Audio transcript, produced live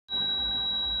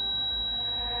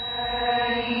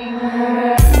Hello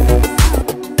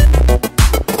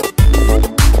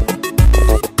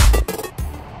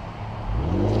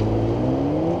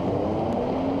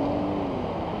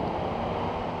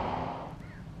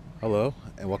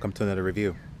and welcome to another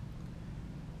review.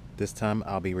 This time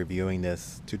I'll be reviewing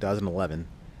this 2011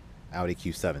 Audi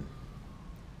Q7.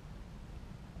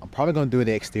 I'm probably going to do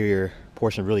the exterior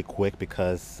portion really quick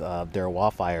because there are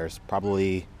wildfires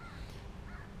probably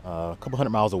a couple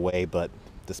hundred miles away, but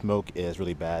the smoke is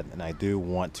really bad and I do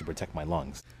want to protect my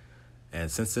lungs. And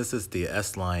since this is the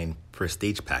S-Line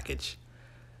Prestige package,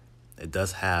 it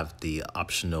does have the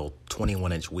optional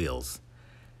 21-inch wheels.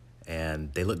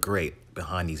 And they look great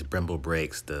behind these Brembo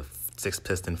brakes, the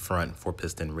 6-piston front,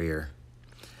 4-piston rear.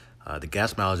 The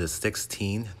gas mileage is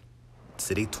 16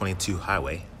 city, 22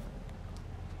 highway.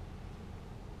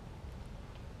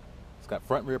 It's got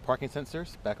front rear parking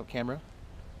sensors, backup camera,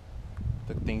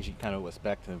 the things you kind of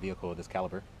expect in a vehicle of this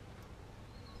caliber.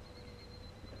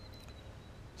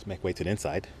 Let's make way to the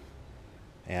inside.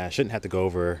 And I shouldn't have to go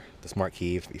over the smart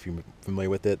key if you're familiar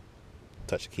with it.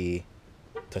 Touch key,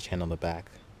 touch hand on the back.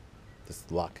 This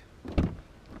lock,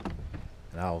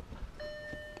 and I'll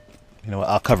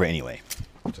cover it anyway,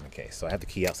 just in case. So I have the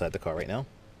key outside the car right now.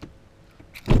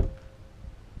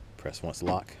 Press once to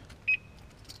lock.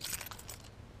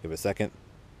 Give it a second.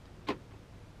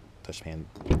 Touch hand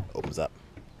opens up.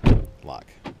 Lock.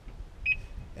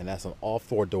 And that's on all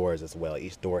 4 doors as well.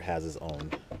 Each door has its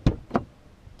own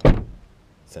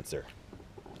sensor,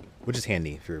 which is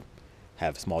handy if you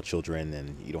have small children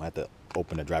and you don't have to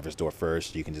open the driver's door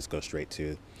first. You can just go straight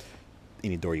to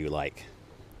any door you like.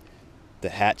 The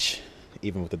hatch,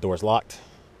 even with the doors locked,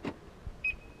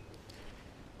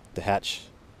 the hatch,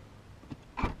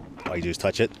 all you do is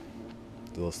touch it,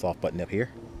 the little soft button up here,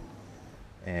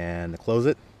 and to close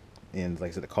it. And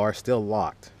like I said, the car is still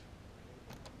locked.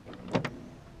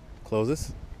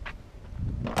 Closes,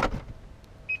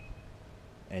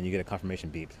 and you get a confirmation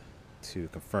beep to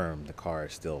confirm the car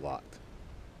is still locked.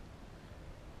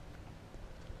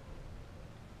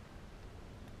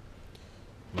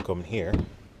 I'm going to come in here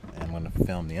and I'm going to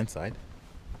film the inside.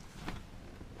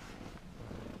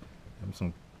 I'm just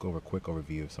going to go over a quick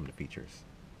overview of some of the features.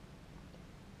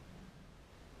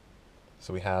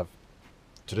 So we have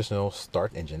traditional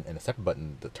start engine and a separate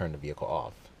button to turn the vehicle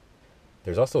off.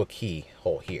 There's also a key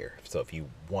hole here, so if you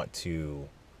want to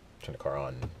turn the car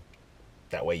on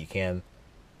that way you can.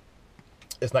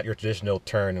 It's not your traditional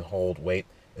turn and hold wait.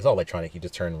 It's all electronic. You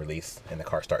just turn and release and the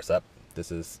car starts up.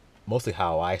 This is mostly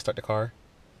how I start the car,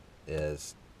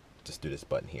 is just do this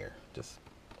button here, just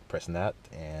pressing that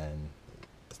and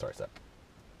it starts up.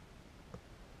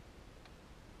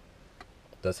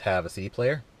 It does have a CD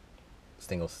player,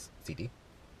 single CD,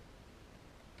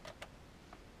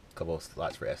 a couple of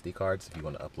slots for SD cards if you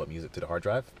want to upload music to the hard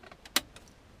drive.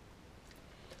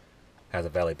 Has a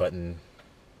valet button,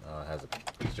 has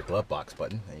a glove box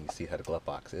button, and you can see how the glove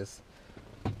box is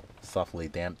softly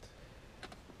damped.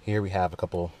 Here we have a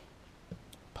couple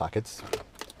pockets.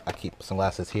 I keep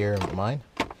sunglasses here in mine.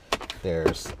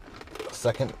 There's a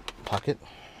second pocket.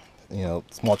 You know,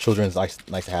 small children, it's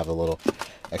nice to have a little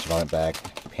extra violent bag,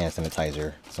 hand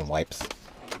sanitizer, some wipes.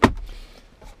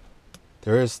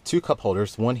 There is 2 cup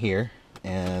holders, one here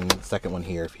and the second one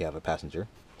here if you have a passenger.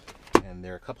 And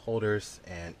there are cup holders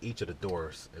in each of the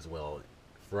doors as well,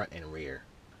 front and rear.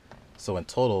 So in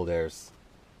total there's,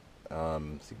 see,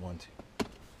 1, 2.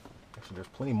 Actually, there's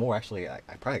plenty more. Actually, I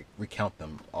probably recount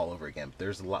them all over again, but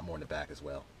there's a lot more in the back as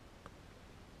well.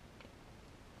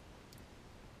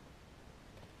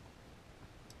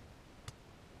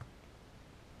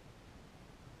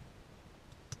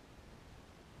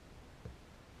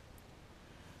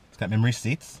 It's got memory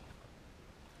seats.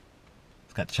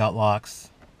 It's got child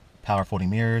locks, power folding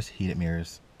mirrors, heated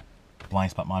mirrors, blind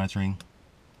spot monitoring.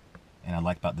 And I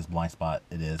like about this blind spot,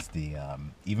 it is the,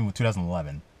 even with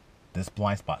 2011, this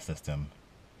blind spot system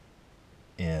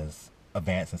is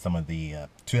advanced in some of the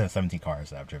 2017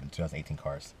 cars that I've driven, 2018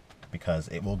 cars, because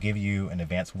it will give you an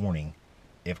advanced warning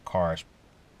if cars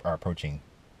are approaching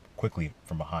quickly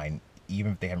from behind,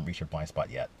 even if they haven't reached your blind spot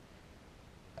yet.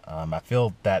 I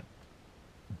feel that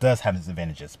does have its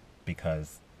advantages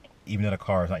because even though the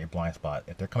car is not your blind spot,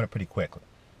 if they're coming up pretty quick,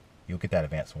 you'll get that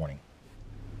advanced warning.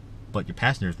 But your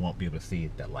passengers won't be able to see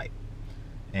that light.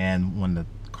 And when the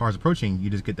car's approaching, you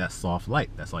just get that soft light.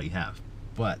 That's all you have.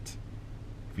 But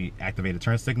if you activate a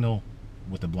turn signal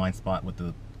with the blind spot, with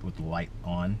the light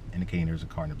on, indicating there's a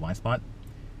car in the blind spot,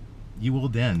 you will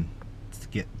then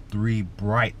get 3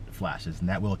 bright flashes, and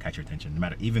that will catch your attention. No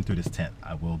matter, even through this tent,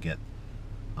 I will get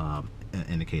an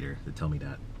indicator to tell me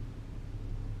that,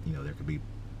 you know, there could be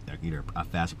either a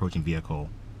fast approaching vehicle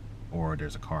or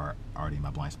there's a car already in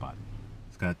my blind spot.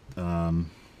 It's got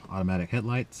automatic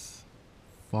headlights,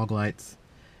 fog lights,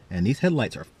 and these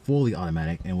headlights are fully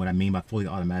automatic. And what I mean by fully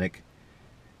automatic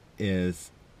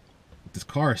is this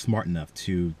car is smart enough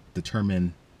to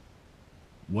determine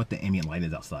what the ambient light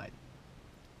is outside.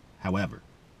 However,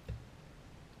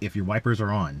 if your wipers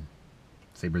are on,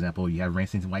 say for example you have rain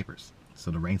sensing wipers,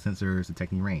 so the rain sensor is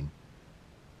detecting rain,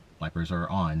 wipers are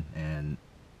on, and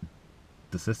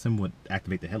the system would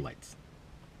activate the headlights.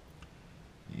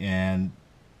 And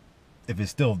if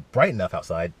it's still bright enough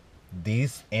outside,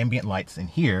 these ambient lights in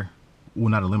here will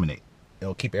not illuminate.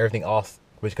 It'll keep everything off,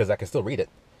 because I can still read it.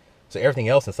 So everything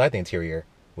else inside the interior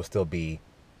will still be,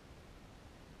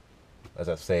 as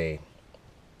I say,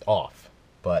 off.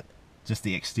 But just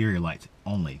the exterior lights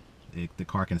only. The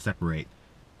car can separate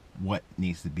what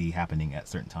needs to be happening at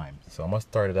certain times. So I'm going to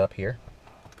start it up here.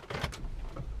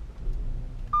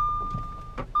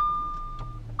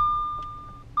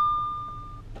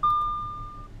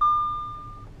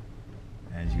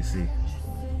 As you see,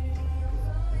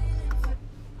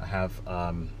 I have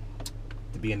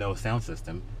the B&O sound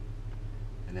system,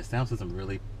 and the sound system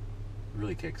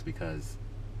really kicks because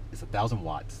it's 1,000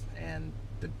 watts, and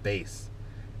the bass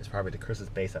is probably the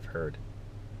crispest bass I've heard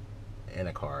in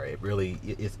a car. It really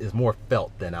is more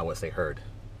felt than I would say heard,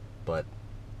 but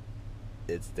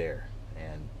it's there,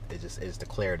 and it's the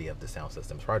clarity of the sound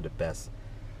system. It's probably the best,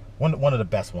 one of the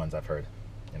best ones I've heard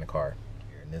in a car.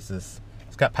 And it's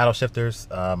got paddle shifters.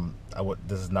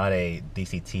 This is not a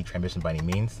DCT transmission by any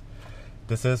means.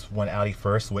 This is when Audi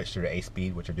first switched to the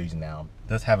 8-speed, which they're using now. It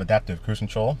does have adaptive cruise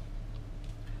control,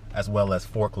 as well as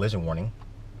 4 collision warning.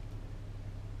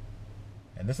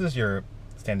 And this is your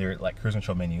standard like cruise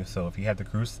control menu. So if you have the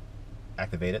cruise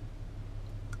activated,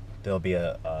 there'll be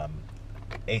a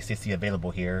ACC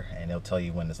available here, and it'll tell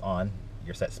you when it's on,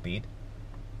 your set speed,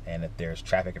 and if there's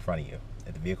traffic in front of you.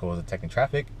 If the vehicle is detecting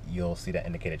traffic, you'll see that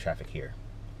indicated traffic here.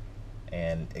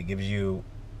 And it gives you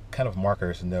kind of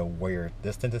markers to know where your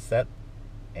distance is set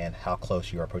and how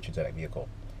close you are approaching to that vehicle.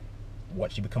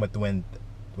 Once you become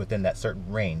within that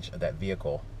certain range of that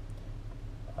vehicle,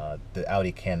 the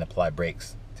Audi can apply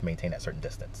brakes to maintain that certain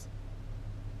distance.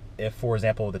 If, for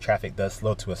example, the traffic does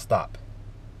slow to a stop,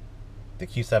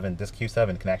 this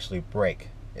Q7 can actually brake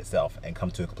itself and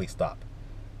come to a complete stop.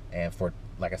 And for,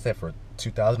 like I said, for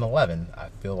 2011, I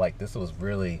feel like this was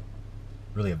really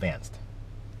advanced.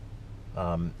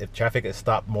 If traffic is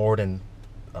stopped more than,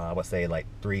 let's say like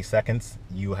 3 seconds,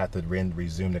 you have to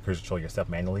resume the cruise control yourself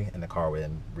manually, and the car will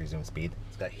then resume speed.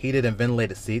 It's got heated and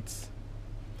ventilated seats.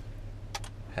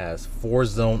 Has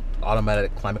 4-zone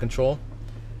automatic climate control,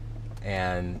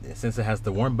 and since it has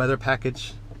the warm weather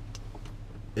package,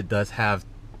 it does have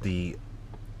the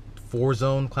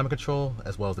 4-zone climate control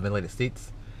as well as the ventilated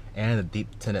seats and the deep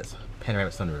tinted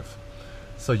panoramic sunroof.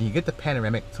 So you get the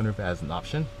panoramic sunroof as an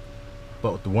option,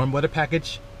 but with the warm weather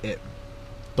package, it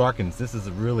darkens. This is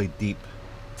a really deep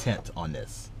tint on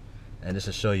this. And just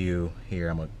to show you here,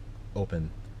 I'm gonna open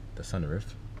the sunroof,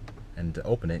 and to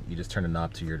open it, you just turn the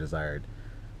knob to your desired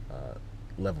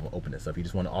level of openness. So if you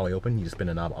just want it all the way open, you just spin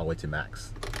the knob all the way to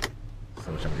max.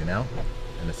 So which I'm gonna do now,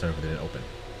 and the sunroof didn't open.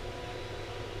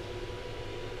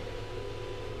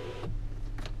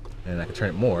 And I can turn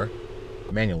it more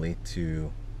manually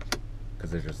to,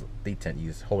 because there's just deep tint, you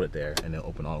just hold it there and it'll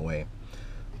open all the way.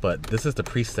 But this is the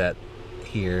preset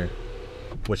here,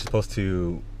 which is supposed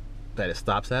to, that it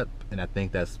stops at, and I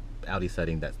think that's Audi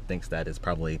setting that thinks that is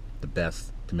probably the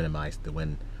best to minimize the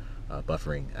wind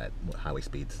buffering at highway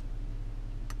speeds.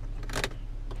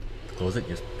 Close it,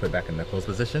 just put it back in the closed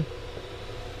position,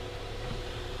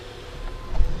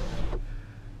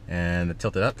 and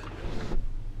tilt it up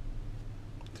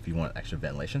if you want extra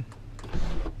ventilation.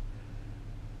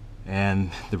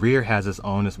 And the rear has its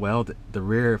own as well. The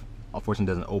rear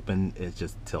unfortunately doesn't open, it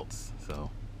just tilts, so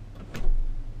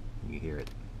you hear it.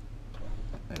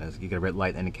 And as you get a red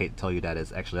light indicate, tell you that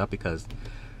it's actually up, because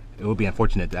it would be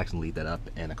unfortunate to actually leave that up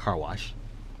in a car wash.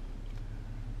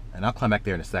 And I'll climb back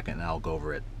there in a second and I'll go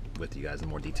over it with you guys in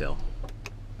more detail.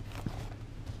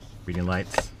 Reading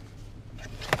lights.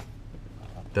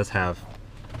 It does have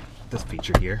this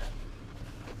feature here,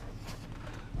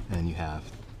 and you have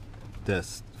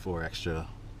this for extra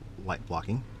light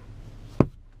blocking.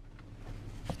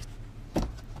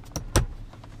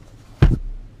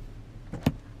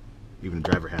 Even the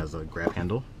driver has a grab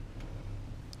handle.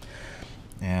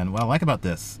 And what I like about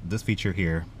this feature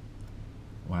here,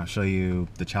 when I show you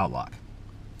the child lock,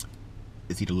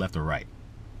 it's either left or right.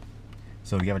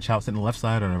 So if you have a child sitting on the left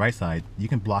side or the right side, you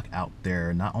can block out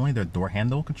not only their door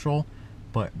handle control,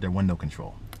 but their window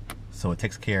control. So it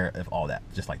takes care of all that,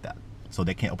 just like that. So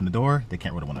they can't open the door, they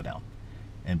can't roll the window down.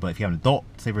 But if you have an adult,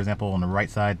 say for example on the right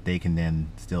side, they can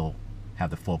then still have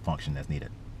the full function as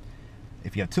needed.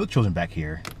 If you have two children back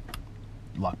here,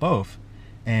 lock both,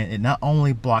 and it not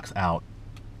only blocks out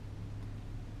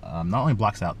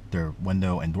their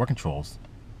window and door controls,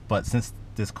 but since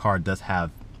this car does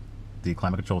have the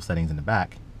climate control settings in the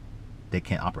back, they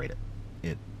can't operate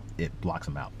it. It blocks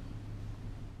them out.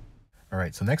 All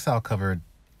right, so next I'll cover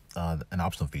an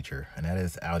optional feature, and that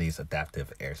is Audi's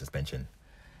adaptive air suspension.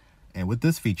 And with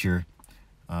this feature,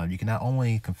 you can not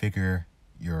only configure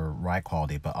your ride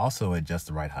quality, but also adjust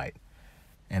the ride height.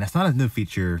 And that's not a new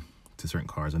feature to certain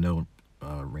cars. I know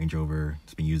Range Rover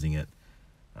has been using it.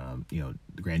 You know,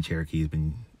 the Grand Cherokee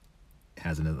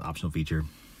has another optional feature,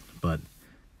 but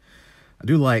I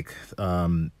do like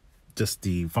just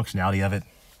the functionality of it.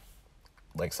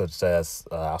 Like such as,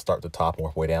 I'll start at the top and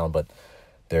work way down, but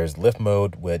there's lift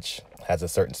mode, which has a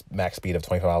certain max speed of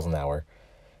 25 miles an hour,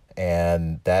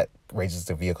 and that raises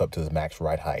the vehicle up to its max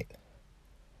ride height,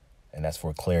 and that's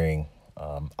for clearing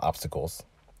obstacles.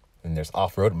 And there's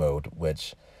off-road mode,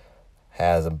 which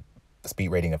has a speed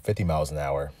rating of 50 miles an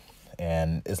hour,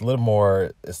 and it's a little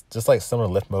more, it's just like similar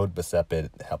lift mode, except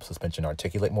it helps suspension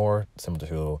articulate more, similar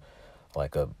to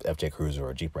like a FJ Cruiser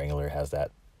or a Jeep Wrangler. Has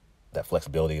that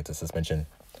flexibility to suspension.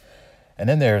 And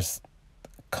then there's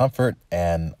comfort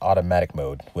and automatic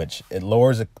mode, which it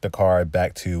lowers the car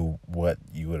back to what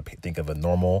you would think of a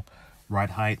normal ride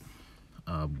height,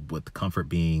 with the comfort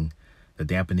being the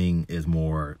dampening is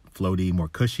more floaty, more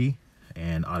cushy,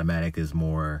 and automatic is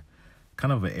more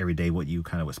kind of an everyday, what you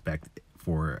kind of expect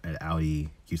for an Audi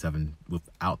Q7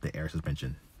 without the air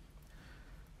suspension.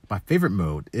 My favorite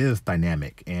mode is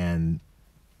dynamic, and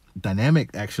dynamic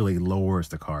actually lowers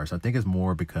the car. So I think it's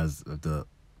more because of the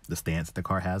stance the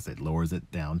car has. It lowers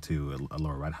it down to a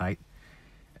lower ride height.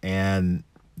 And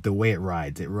the way it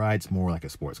rides more like a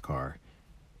sports car.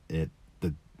 It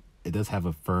does have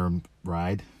a firm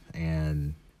ride,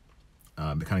 and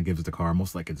it kind of gives the car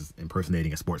almost like it's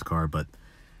impersonating a sports car, but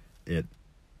it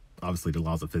obviously the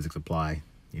laws of physics apply.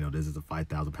 You know, this is a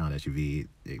 5,000 pound SUV.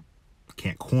 It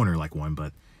can't corner like one,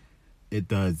 but it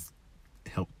does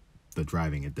help the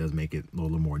driving. It does make it a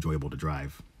little more enjoyable to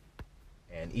drive.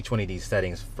 And each one of these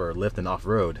settings for lift and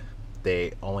off-road,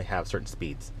 they only have certain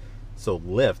speeds. So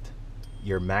lift,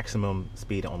 your maximum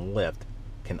speed on lift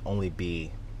can only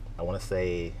be, I want to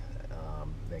say,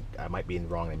 I might be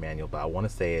wrong in the manual, but I want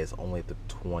to say it's only up to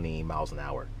 20 miles an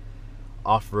hour.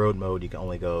 Off-road mode, you can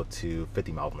only go to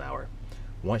 50 miles an hour.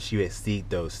 Once you exceed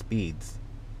those speeds,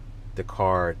 the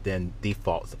car then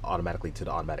defaults automatically to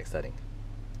the automatic setting.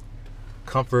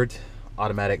 Comfort,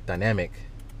 automatic, dynamic,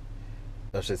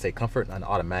 I should say comfort and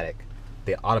automatic,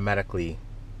 they automatically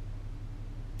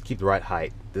keep the ride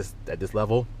height at this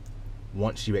level.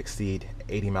 Once you exceed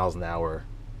 80 miles an hour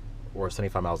or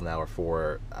 75 miles an hour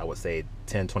for, I would say,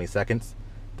 10-20 seconds,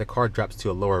 the car drops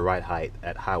to a lower ride height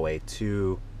at highway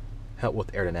to help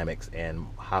with aerodynamics and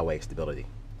highway stability.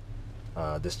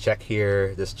 This check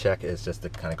is just to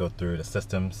kind of go through the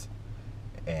systems,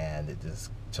 and it just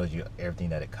shows you everything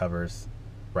that it covers.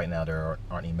 Right now there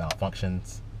aren't any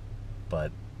malfunctions,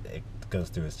 but it goes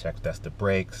through its check. That's the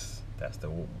brakes, that's the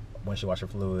windshield washer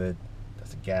fluid,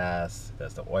 that's the gas,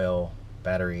 that's the oil,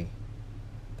 battery.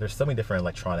 There's so many different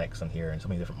electronics on here and so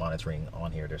many different monitoring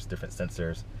on here. There's different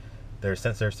sensors. There's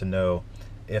sensors to know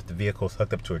if the vehicle is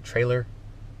hooked up to a trailer.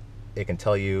 It can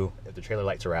tell you if the trailer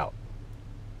lights are out.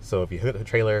 So if you hook up a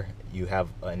trailer, you have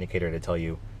an indicator to tell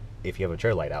you if you have a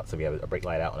trailer light out. So if you have a brake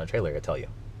light out on a trailer, it'll tell you.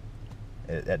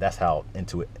 That's how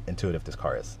intuitive this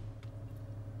car is.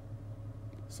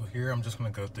 So here I'm just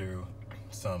going to go through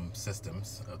some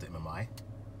systems of the MMI.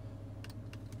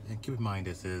 And keep in mind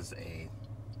this is a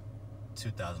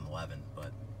 2011,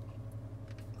 but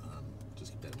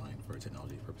just keep that in mind for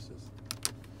technology purposes.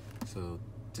 So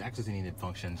to access any needed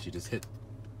functions, you just hit,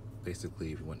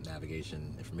 basically, if you want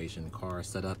navigation, information, car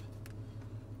setup,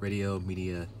 radio,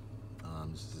 media,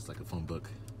 this is just like a phone book,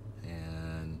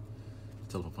 and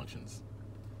telephone functions.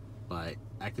 By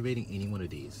activating any one of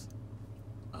these,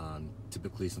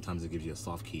 typically sometimes it gives you a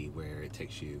soft key where it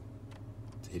takes you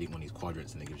to hitting one of these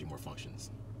quadrants and it gives you more functions.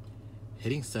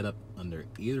 Hitting setup under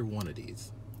either one of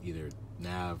these, either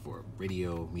nav or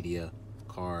radio, media,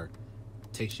 car,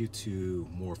 takes you to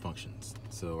more functions.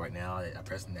 So right now I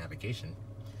press navigation,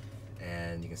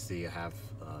 and you can see I have,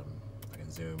 I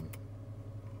can zoom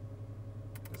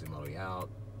all the way out,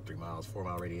 3 miles, 4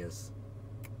 mile radius.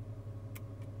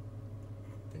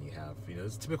 Then you have,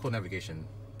 it's typical navigation.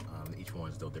 Each one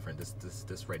is still different.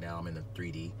 This right now I'm in the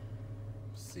 3D.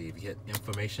 See, if you hit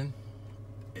information,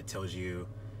 it tells you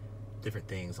different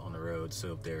things on the road.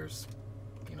 So if there's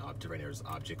you know, there's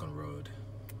object on the road,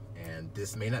 and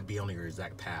this may not be on your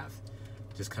exact path.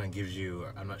 Just kind of gives you,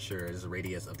 I'm not sure, there's a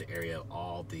radius of the area,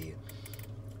 all the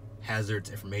hazards,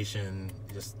 information,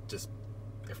 just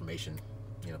information,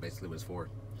 you know, basically what it's for.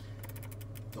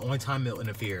 The only time it'll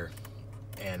interfere,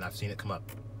 and I've seen it come up,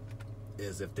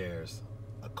 is if there's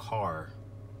a car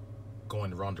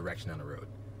going the wrong direction down the road.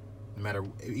 No matter,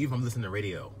 even if I'm listening to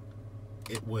radio,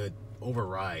 it would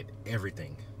override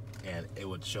everything and it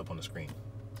would show up on the screen.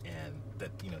 And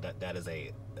that, you know, that is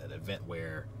an event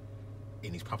where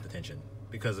it needs prompt attention,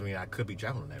 because I mean, I could be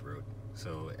traveling on that road.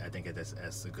 So I think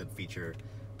that's a good feature,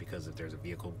 because if there's a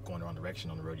vehicle going the wrong direction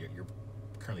on the road you're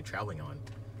currently traveling on,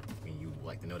 I mean, you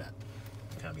like to know that.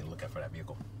 Kind of be on the lookout for that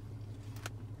vehicle.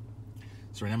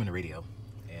 So right now I'm in the radio,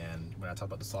 and when I talk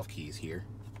about the soft keys here,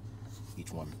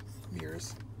 each one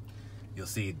mirrors, you'll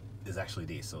see is actually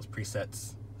these. So it's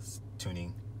presets,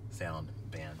 tuning, sound,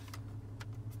 band.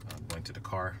 Going to the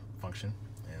car function,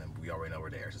 and we already know we're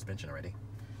the air suspension already.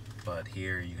 But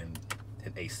here you can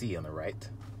hit AC on the right,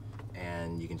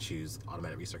 and you can choose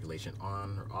automatic recirculation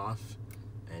on or off,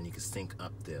 and you can sync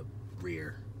up the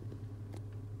rear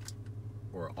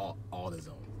or all the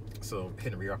zone. So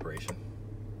hitting rear operation,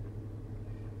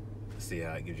 see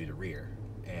how it gives you the rear,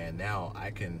 and now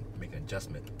I can make an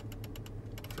adjustment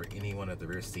for any one of the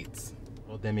rear seats.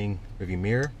 Low dimming rearview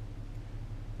mirror,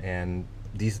 and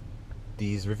these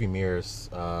rearview mirrors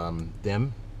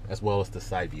dim as well as the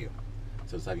side view.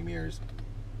 So the side view mirrors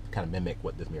kind of mimic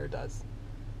what this mirror does,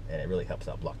 and it really helps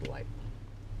out block the light.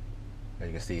 As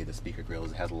you can see, the speaker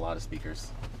grills, it has a lot of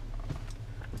speakers.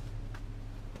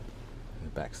 In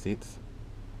the back seats.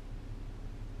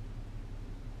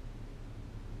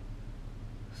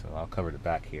 So I'll cover the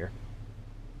back here.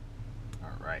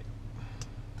 Alright,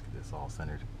 get this all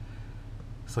centered.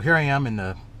 So here I am in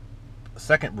the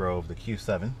second row of the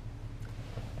Q7,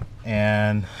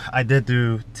 and I did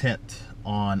do tint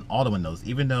on all the windows.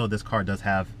 Even though this car does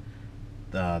have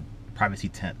the privacy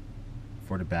tint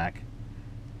for the back,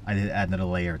 I did add another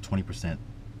layer, 20%,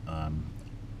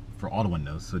 for all the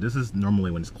windows. So this is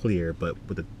normally when it's clear, but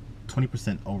with the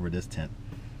 20% over this tint,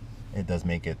 it does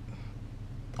make it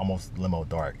almost limo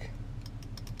dark.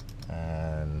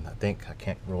 And I think I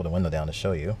can't roll the window down to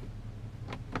show you,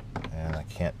 and I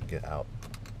can't get out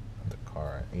of the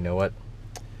car. You know what?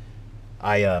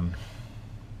 I'd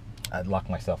locked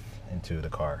myself into the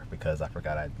car because I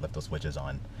forgot I left those switches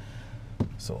on.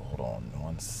 So hold on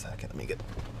one second. Let me get.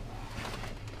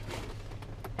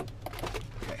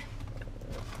 Okay.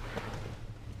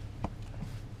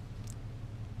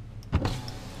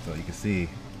 So you can see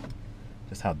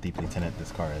just how deeply tinted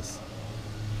this car is.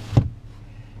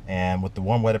 And with the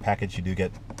warm weather package, you do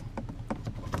get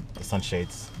the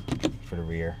sunshades for the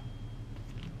rear.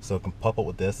 So it can pop up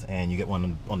with this, and you get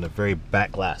one on the very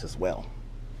back glass as well.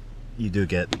 You do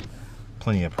get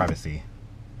plenty of privacy.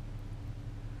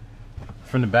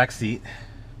 From the back seat,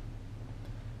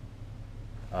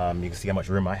 you can see how much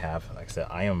room I have. Like I said,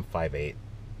 I am 5'8",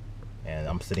 and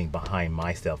I'm sitting behind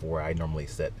myself where I normally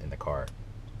sit in the car.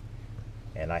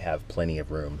 And I have plenty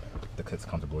of room to sit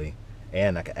comfortably.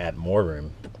 And I can add more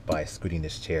room by scooting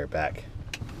this chair back.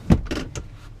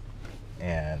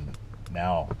 And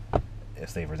now, if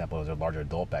say for example there's a larger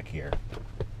adult back here,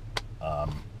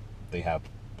 they have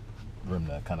room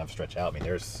to kind of stretch out. I mean,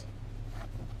 there's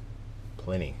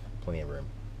plenty of room.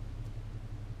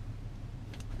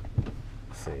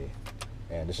 Let's see,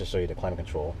 and this will show you the climate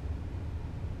control.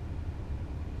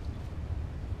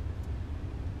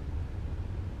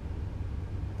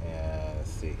 And let's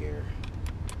see here.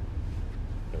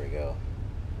 There we go.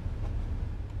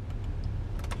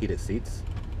 Heated seats.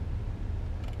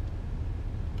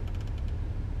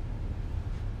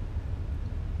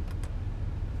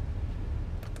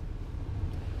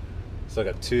 So I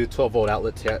got two 12-volt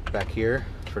outlets back here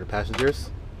for the passengers.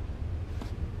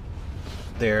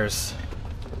 There's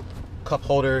cup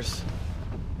holders,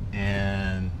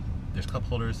 and there's cup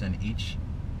holders in each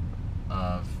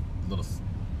of little,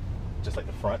 just like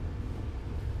the front.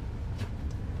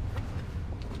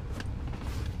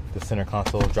 The center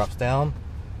console drops down.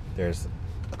 There's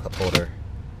a cup holder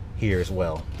here as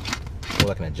well. More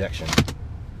like an ejection.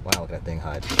 Wow, look at that thing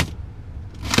hide.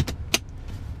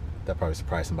 That probably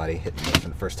surprised somebody hitting this for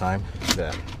the first time. Look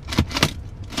at that.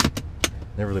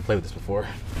 Never really played with this before.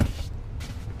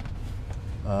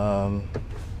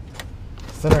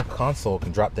 Center console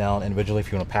can drop down individually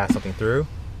if you want to pass something through.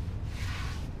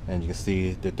 And you can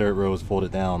see the third row is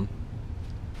folded down.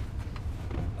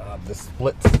 This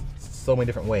splits so many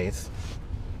different ways.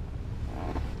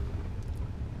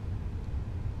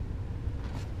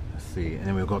 Let's see, and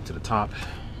then we'll go up to the top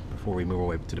before we move our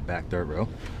way to the back third row.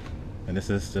 And this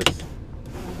is just,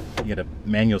 you get a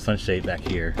manual sunshade back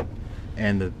here.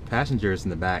 And the passengers in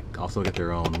the back also get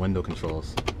their own window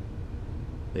controls.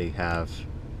 They have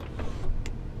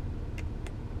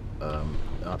the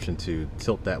option to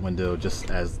tilt that window just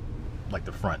as like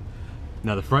the front.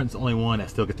 Now the front's the only one that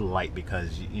still gets the light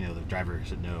because you know the driver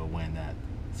should know when that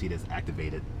seat is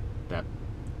activated. But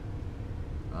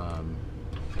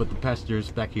the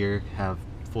passengers back here have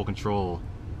full control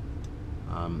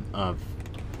of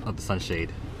the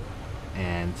sunshade,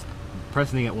 and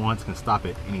pressing it once can stop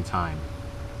it anytime.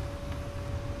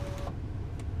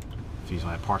 So you just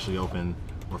want it partially open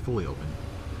or fully open.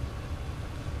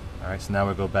 Alright, so now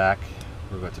we'll go back.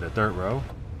 We'll go to the third row.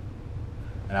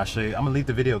 And I'll show you, I'm gonna leave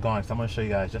the video going, so I'm gonna show you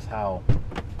guys just how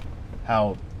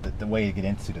the way to get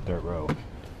into the third row.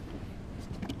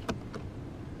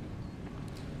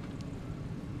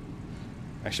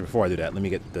 Actually, before I do that, let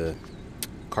me get the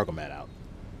cargo mat out.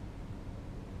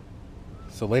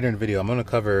 So later in the video, I'm gonna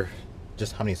cover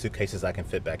just how many suitcases I can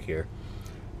fit back here,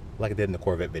 like I did in the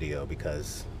Corvette video,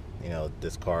 because you know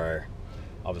this car,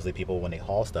 obviously people when they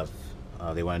haul stuff,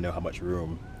 they want to know how much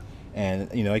room. And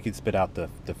you know, you could spit out the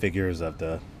figures of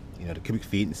the, you know, the cubic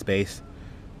feet in space,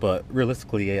 but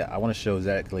realistically, I want to show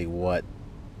exactly what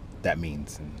that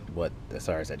means and what, as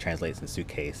far as that translates in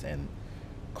suitcase and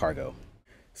cargo.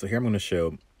 So here I'm going to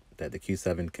show that the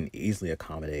Q7 can easily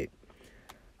accommodate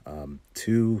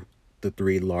 2 to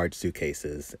 3 large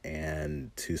suitcases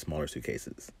and 2 smaller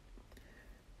suitcases.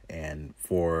 And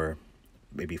for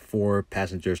maybe 4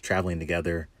 passengers traveling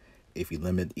together, if you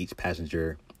limit each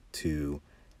passenger to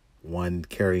 1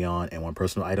 carry-on and 1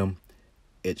 personal item,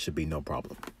 it should be no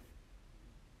problem.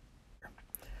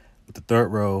 With the third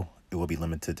row, it will be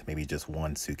limited to maybe just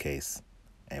 1 suitcase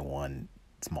and 1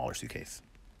 smaller suitcase.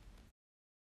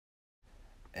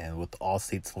 And with all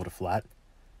seats folded flat,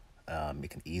 it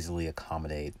can easily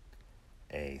accommodate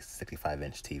a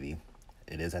 65-inch TV.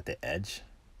 It is at the edge,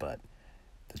 but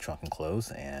the trunk can close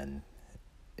and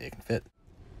it can fit.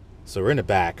 So we're in the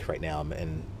back right now,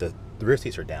 and the rear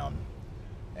seats are down.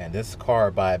 And this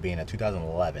car, by being a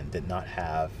 2011, did not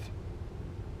have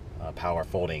power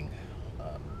folding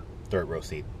third row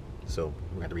seat. So we're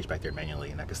going to have to reach back there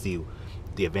manually, and I can see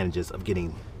the advantages of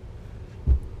getting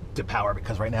to power,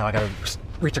 because right now I got to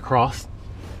reach across,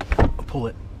 pull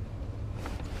it,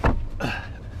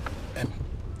 and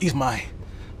use my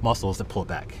muscles to pull it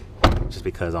back, just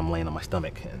because I'm laying on my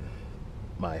stomach and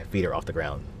my feet are off the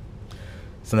ground.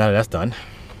 So now that that's done,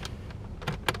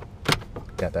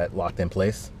 got that locked in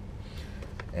place,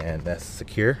 and that's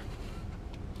secure.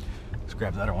 Let's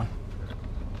grab the other one,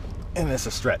 and it's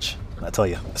a stretch. I tell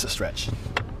you, it's a stretch.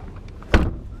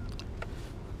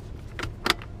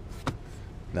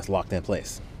 That's locked in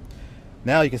place.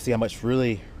 Now you can see how much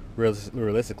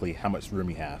realistically how much room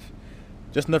you have.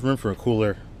 Just enough room for a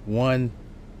cooler, 1,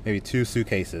 maybe 2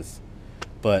 suitcases,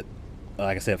 but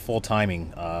like I said, full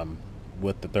timing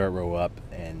with the third row up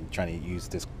and trying to use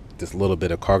this little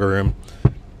bit of cargo room.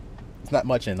 It's not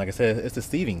much, and like I said, it's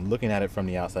deceiving looking at it from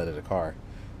the outside of the car,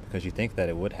 because you think that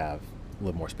it would have a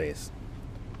little more space.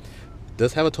 It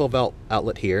does have a 12-volt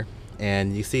outlet here,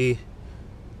 and you see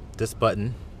this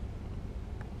button.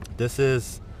 This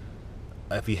is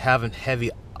if you have a heavy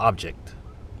object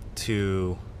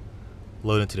to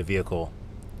load into the vehicle,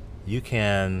 you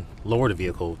can lower the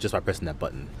vehicle just by pressing that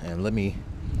button. And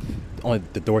only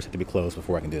the doors have to be closed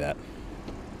before I can do that.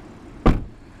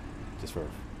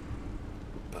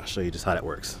 I'll show you just how that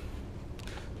works.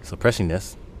 So pressing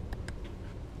this,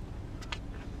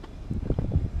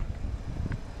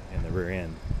 and the rear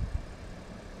end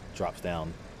drops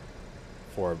down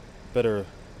for better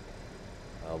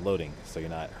loading, so you're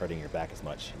not hurting your back as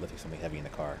much lifting something heavy in the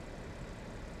car.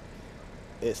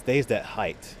 It stays that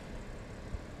height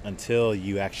until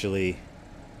you actually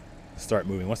start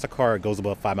moving. Once the car goes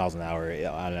above 5 miles an hour, it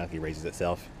automatically raises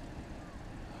itself.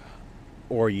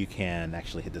 Or you can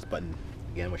actually hit this button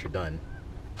again once you're done,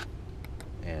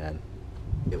 and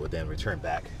it would then return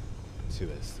back to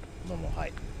its normal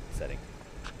height setting.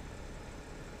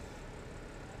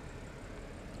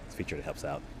 It's a feature that helps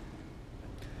out.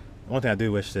 One thing I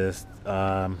do wish is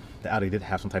the Audi did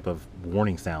have some type of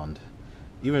warning sound,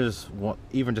 even just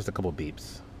a couple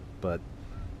beeps. But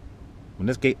when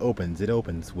this gate opens, it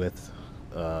opens with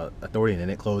authority, and then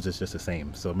it closes just the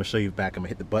same. So I'm gonna show you back. I'm gonna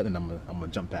hit the button, and I'm gonna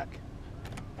jump back.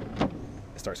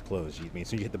 It starts closed. As soon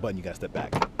as you hit the button, you gotta step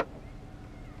back.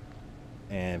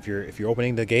 And if you're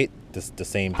opening the gate, the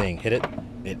same thing. Hit it.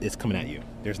 It's coming at you.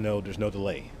 There's no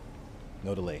delay.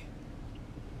 No delay.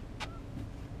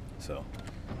 So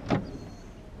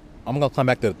I'm gonna climb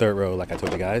back to the third row like I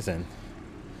told you guys, and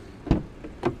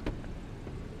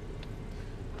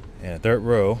And the third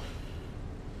row,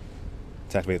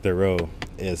 to activate the third row,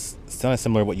 is kind of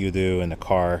similar to what you do in the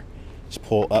car. Just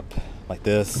pull up like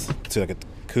this to like a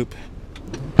coupe,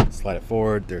 slide it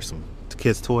forward. There's some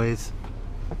kids' toys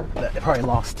that I probably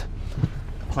lost.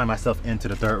 Climb myself into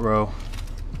the third row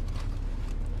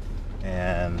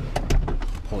and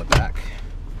pull it back.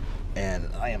 And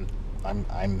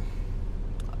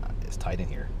it's tight in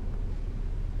here.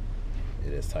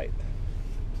 It is tight.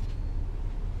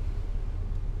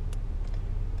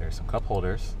 There's some cup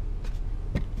holders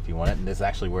if you want it, and this is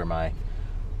actually where my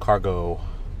cargo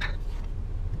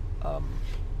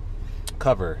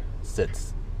cover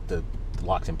sits. The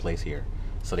locks in place here,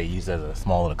 so they use it as a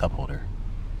small little cup holder.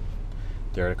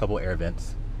 There are a couple air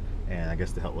vents, and I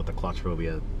guess to help with the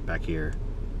claustrophobia back here,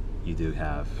 you do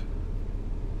have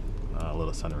a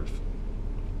little sunroof,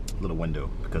 little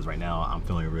window, because right now I'm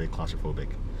feeling really claustrophobic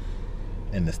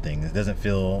in this thing. It doesn't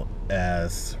feel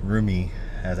as roomy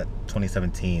as that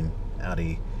 2017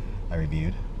 Audi I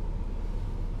reviewed.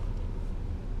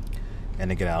 And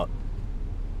to get out,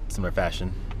 similar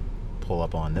fashion, pull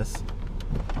up on this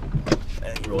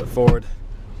and you roll it forward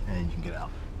and you can get out.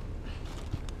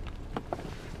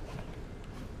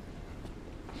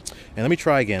 And let me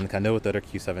try again. I know with the other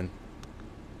Q7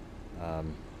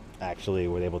 actually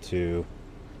was able to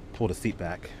pull the seat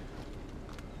back.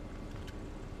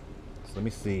 So let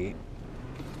me see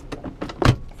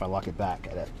if I lock it back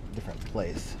at a different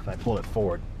place. If I pull it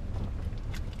forward,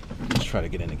 let's try to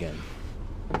get in again.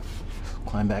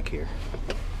 Climb back here.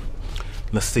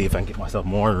 Let's see if I can get myself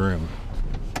more room.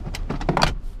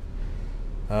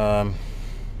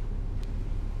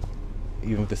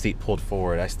 Even with the seat pulled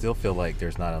forward, I still feel like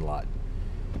there's not a lot.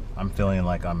 I'm feeling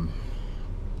like I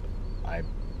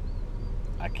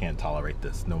can't tolerate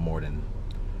this no more than,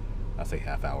 I'll say,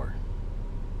 half hour.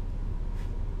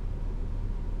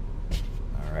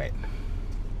 All right.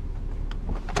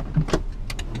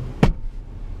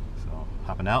 So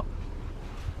hopping out.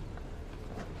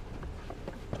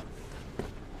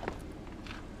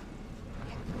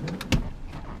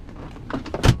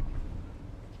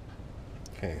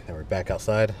 Okay, then we're back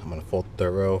outside. I'm gonna fold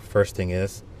the row. First thing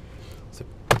is to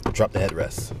drop the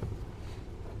headrest.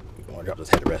 You don't want to drop this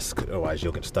headrest, otherwise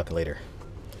you'll get stuck later.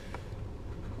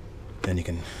 Then you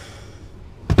can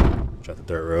drop the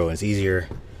third row, and it's easier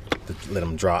to let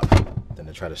them drop than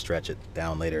to try to stretch it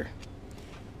down later,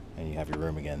 and you have your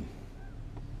room again.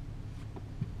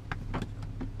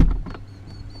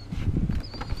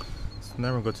 So now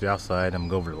we're gonna go to the outside. I'm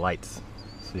gonna go over the lights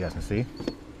so you guys can see.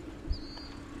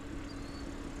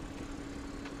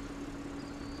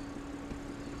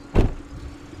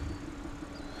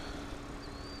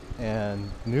 And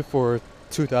new for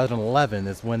 2011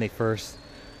 is when they first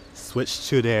switched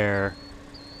to their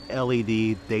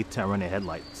LED daytime running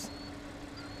headlights.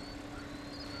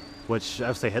 Which I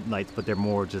would say headlights, but they're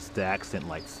more just the accent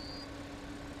lights.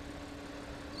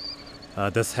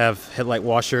 Does have headlight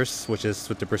washers, which is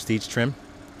with the Prestige trim.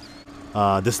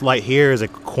 This light here is a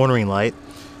cornering light,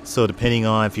 so depending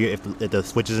on if the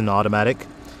switch is in automatic,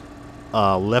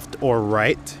 left or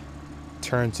right,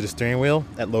 turn to the steering wheel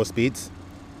at low speeds,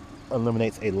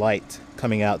 illuminates a light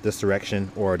coming out this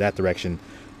direction or that direction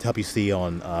to help you see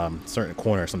on certain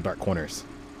corners, some dark corners.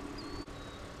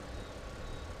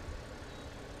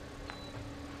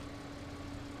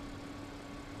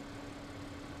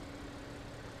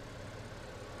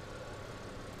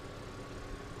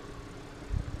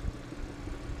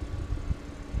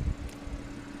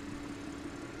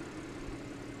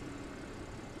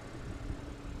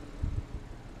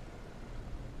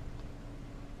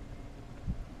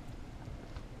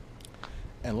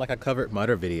 And like I covered in my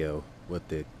other video with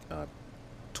the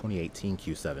 2018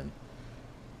 Q7,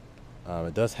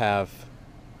 it does have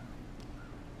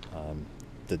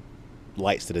the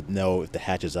lights to know if the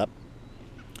hatch is up,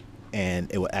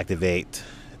 and it will activate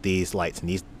these lights.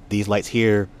 And these lights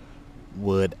here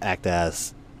would act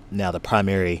as now the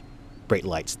primary brake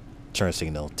lights, turn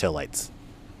signal, tail lights.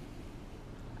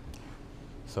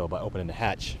 So by opening the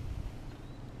hatch,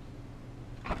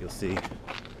 you'll see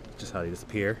just how they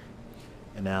disappear.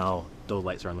 And now those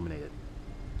lights are illuminated.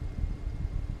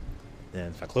 Then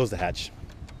if I close the hatch,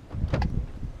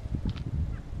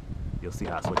 you'll see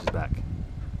how it switches back.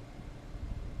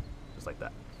 Just like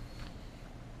that.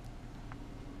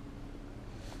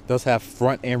 Those have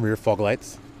front and rear fog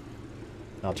lights.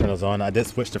 I'll turn those on. I did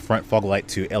switch the front fog light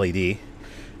to LED.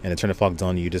 And to turn the fog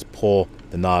on, you just pull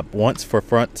the knob once for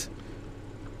front,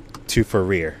 two for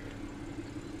rear.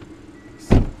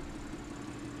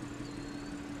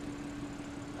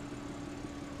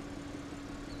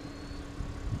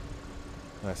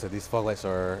 Like I said, these fog lights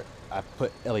are, I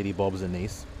put LED bulbs in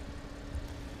these.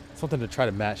 something to try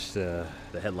to match the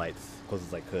headlights as close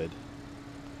as I could.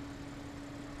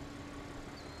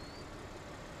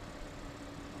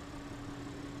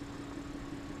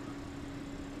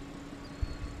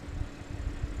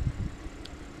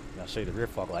 I'll show you the rear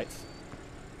fog lights.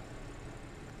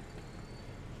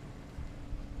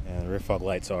 And the rear fog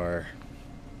lights are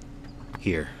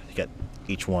here. You got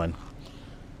each one.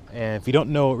 And if you don't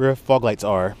know what rear fog lights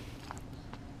are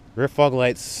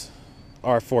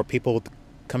for people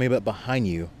coming up behind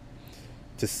you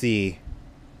to see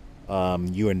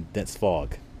you in dense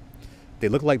fog. They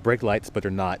look like brake lights, but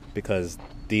they're not, because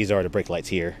these are the brake lights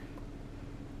here.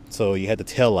 So you had the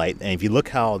tail light, and if you look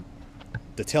how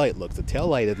the tail light looks,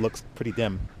 it looks pretty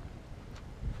dim.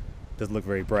 Doesn't look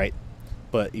very bright.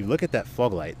 But you look at that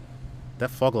fog light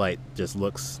just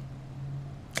looks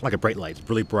like a brake light. It's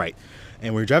really bright.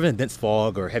 And when you're driving in dense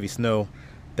fog or heavy snow,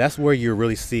 that's where you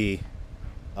really see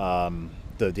the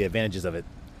advantages of it.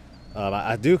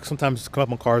 I do sometimes come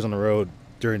up on cars on the road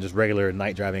during just regular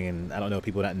night driving, and I don't know,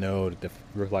 people that know that the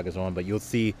rear fog is on, but you'll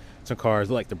see some cars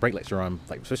like the brake lights are on,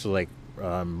 like especially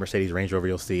like Mercedes Range Rover.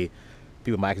 You'll see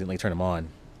people might accidentally turn them on,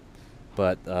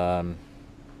 but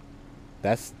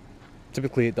that's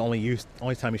typically the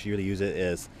only time you should really use it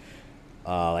is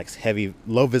like heavy,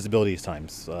 low visibility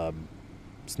times,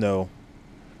 snow,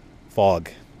 fog,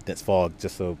 dense fog,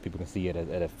 just so people can see it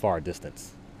at a far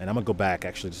distance. And I'm gonna go back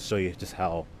actually to show you just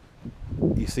how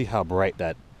you see how bright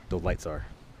those lights are.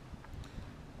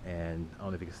 And I don't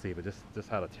know if you can see, but just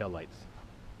how the tail lights,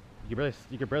 you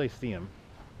can barely see them,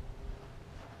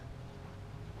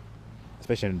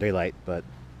 especially in daylight, but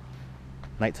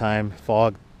nighttime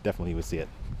fog, definitely you would see it.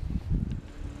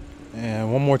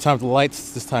 And one more time with the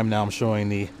lights. This time now I'm showing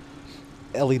the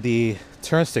LED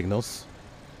turn signals,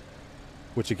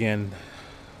 which again,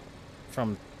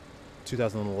 from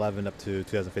 2011 up to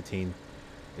 2015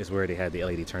 is where they had the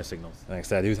LED turn signals. Like I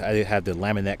said, I did have the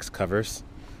Laminex covers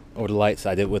over the lights.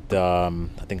 I did with I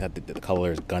think I did the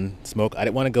color is gun smoke. I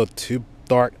didn't want to go too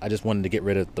dark. I just wanted to get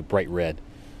rid of the bright red.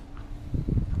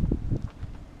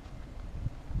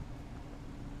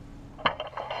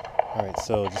 Alright,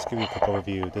 so just to give you a quick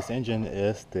overview, this engine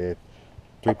is the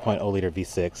 3.0 liter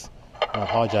V6. I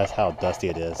apologize how dusty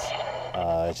it is.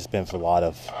 It's just been for a lot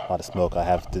of smoke. I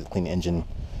have to clean the engine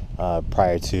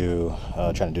prior to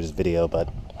trying to do this video, but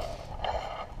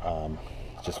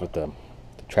just with the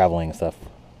traveling and stuff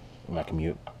in my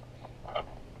commute.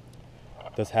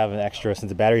 It does have an extra, since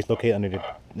the battery is located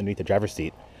underneath the driver's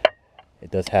seat, it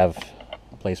does have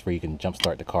a place where you can jump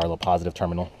start the car, a little positive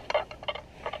terminal.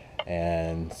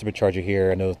 And supercharger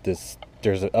here. I know there's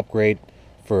an upgrade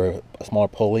for a smaller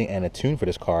pulley and a tune for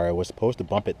this car. I was supposed to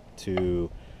bump it to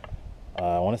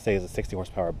I want to say it's a 60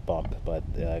 horsepower bump, but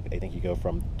I think you go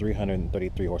from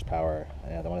 333 horsepower,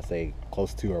 and I want to say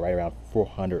close to or right around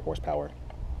 400 horsepower.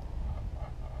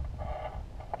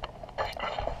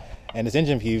 And this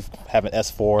engine, if you have an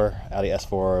S4, Audi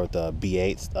S4 with the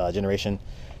B8 generation,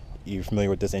 you're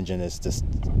familiar with this engine. It's just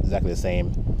exactly the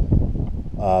same.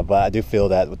 But I do feel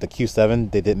that with the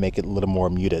Q7, they did make it a little more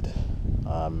muted.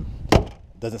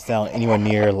 Doesn't sound anywhere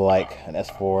near like an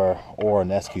S4 or an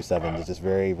SQ7. It's just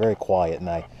very, very quiet, and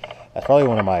that's probably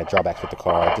one of my drawbacks with the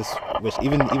car. I just wish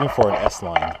even for an S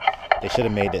line, they should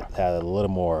have made it had a little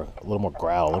more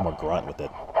growl, a little more grunt with it.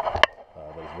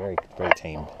 But it's very, very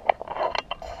tamed.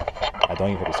 I don't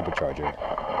even hear the supercharger.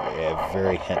 A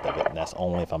very hint of it, and that's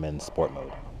only if I'm in sport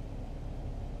mode.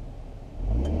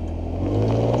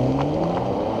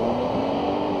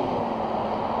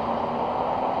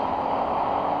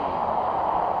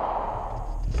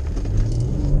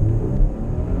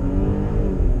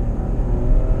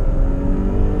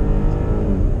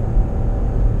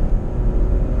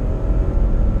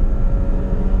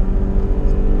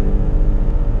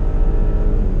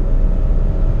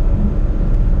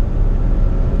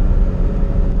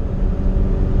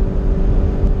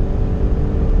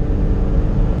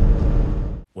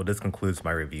 Well, this concludes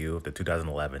my review of the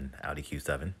 2011 Audi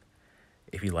Q7.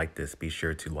 If you like this, be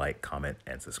sure to like, comment,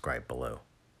 and subscribe below.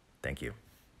 Thank you.